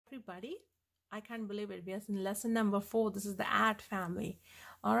everybody. I can't believe it. We are in lesson number 4. This is the at family.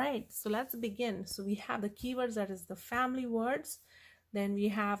 All right, so let's begin. So we have the keywords, that is the family words. Then we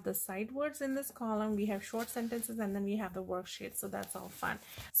have the sight words in this column. We have short sentences, and then we have the worksheet. So that's all fun.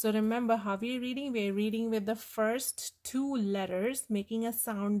 So remember how we're reading. We're reading with the first 2 letters, making a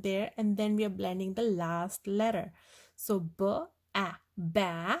sound there, and then we are blending the last letter. So b, a,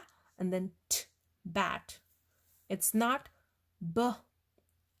 ba, and then t, bat. It's not b,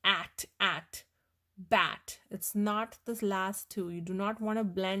 at, bat. It's not the last 2. You do not want to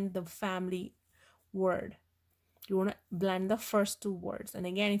blend the family word. You want to blend the first 2 words. And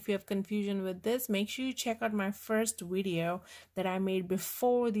again, if you have confusion with this, make sure you check out my first video that I made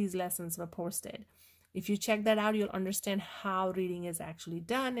before these lessons were posted. If you check that out, you'll understand how reading is actually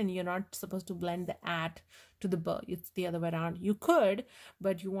done, and you're not supposed to blend the at to the b. It's the other way around. You could,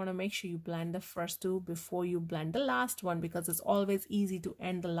 but you want to make sure you blend the first 2 before you blend the last one, because it's always easy to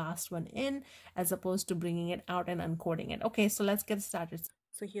end the last one in as opposed to bringing it out and uncoding it. Okay, so let's get started.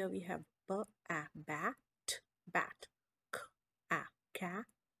 So here we have b, a, bat, bat, k, a, cat,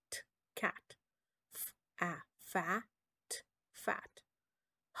 cat, f, a, fat, fat,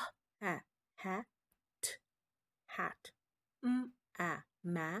 h, a, hat, hat, a,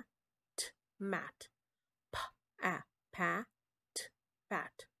 mat, mat, p, a, pat,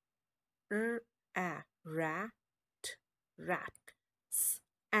 pat, a, rat, rat, s,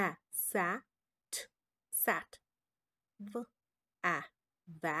 a, sat, sat, v, a,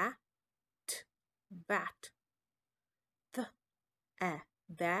 vat, vat, th, a,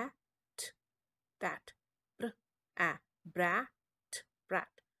 that, that, br, a, brat,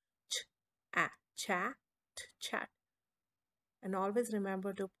 brat, ch, a, chat, chat. And always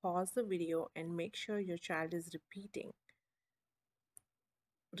remember to pause the video and make sure your child is repeating.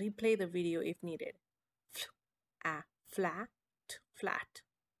 Replay the video if needed. Fl, a, flat, flat,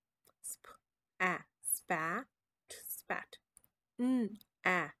 sp, a, spat, spat,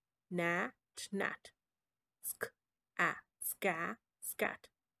 a, nat, nat, sk, a, scat, scat,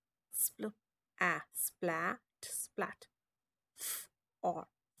 spl, a, splat, splat, f, or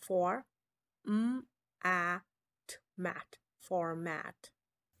for, at, mat, format.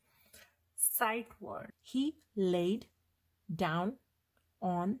 Sight word. He laid down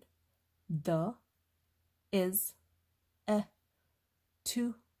on the, is, a,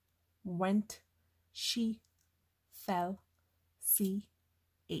 to, went, she, fell, see,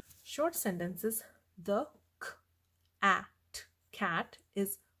 ate. Short sentences. The k, at, cat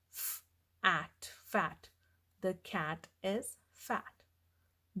is f, at, fat. The cat is fat.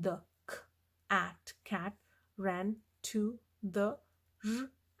 The k, at, cat ran to the r,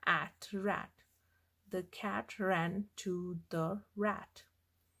 at, rat. The cat ran to the rat.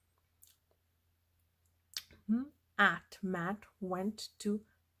 At, mat went to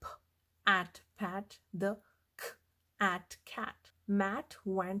p, at, pat. The k, at, cat. Mat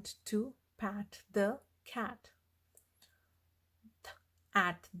went to pat the cat.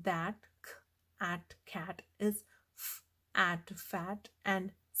 At that, k, at, cat is f, at, fat,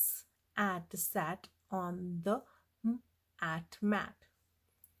 and s, at, sat on the at, mat.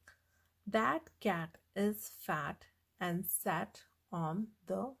 That cat is fat and sat on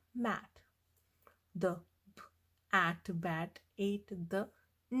the mat. The b, at, bat ate the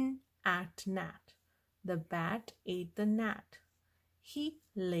at, gnat. The bat ate the gnat. He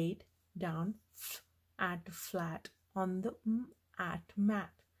laid down f, at, flat on the at,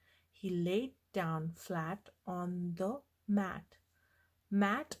 mat. He laid down flat on the mat.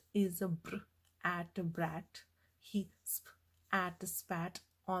 Mat is a br, at, brat. He sp, at, spat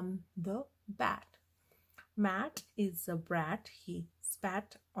on the bat. Mat is a brat. He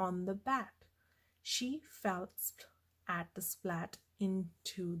spat on the bat. She fell sp, at, splat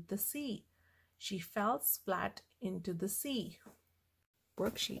into the sea. She fell splat into the sea.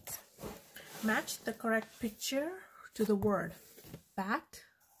 Worksheets. Match the correct picture to the word. Bat,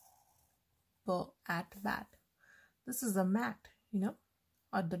 b, at, bat. This is a mat,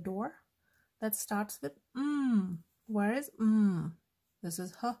 at the door that starts with Where is This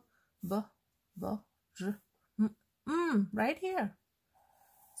is h, b, j, right here.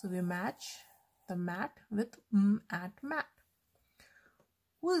 So we match the mat with at, mat.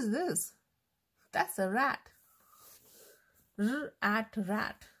 Who is this? That's a rat. R, at,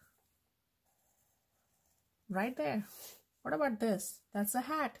 rat. Right there. What about this? That's a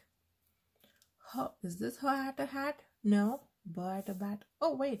hat. Is this her at a hat? No. B, at a bat.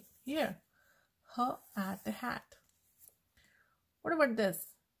 Oh, wait. Here. Her at a hat. What about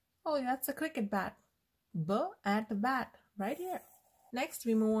this? Oh, that's a cricket bat. B, at the bat. Right here. Next,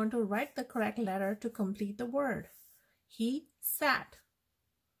 we move on to write the correct letter to complete the word. He sat.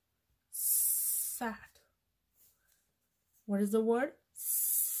 sat. What is the word?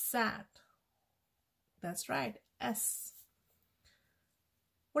 Sat. That's right, S.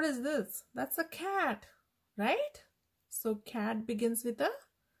 What is this? That's a cat, right? So cat begins with a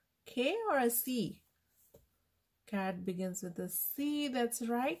K or a C? Cat begins with a C, that's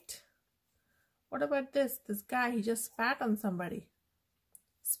right. What about this? This guy, he just spat on somebody.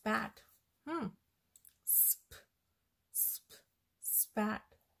 Spat. Sp. Sp. Spat.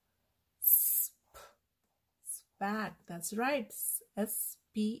 Sp. Spat. That's right.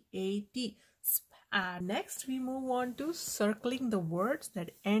 S-P-A-T. Spat. Next, we move on to circling the words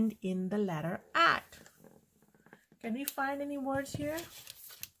that end in the letter at. Can we find any words here?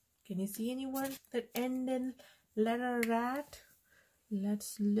 Can you see any words that end in letter rat?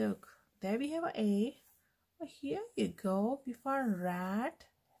 Let's look. There we have A. Oh, here you go. We found rat.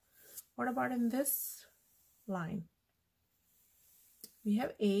 What about in this line? We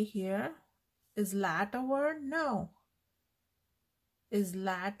have A here. Is lat a word? No. Is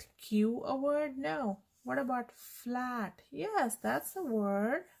lat Q a word? No. What about flat? Yes, that's a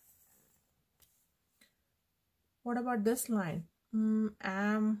word. What about this line?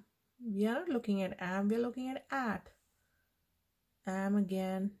 Am. We are not looking at am. We are looking at. Am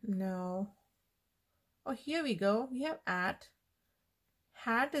again. No. Oh, here we go. We have at.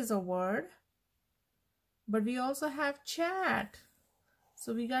 Hat is a word. But we also have chat.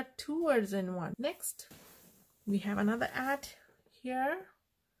 So we got two words in one. Next, we have another at here.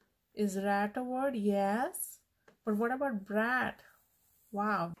 Is rat a word? Yes. But what about brat?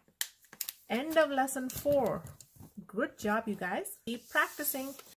 Wow. End of lesson 4. Good job, you guys. Keep practicing.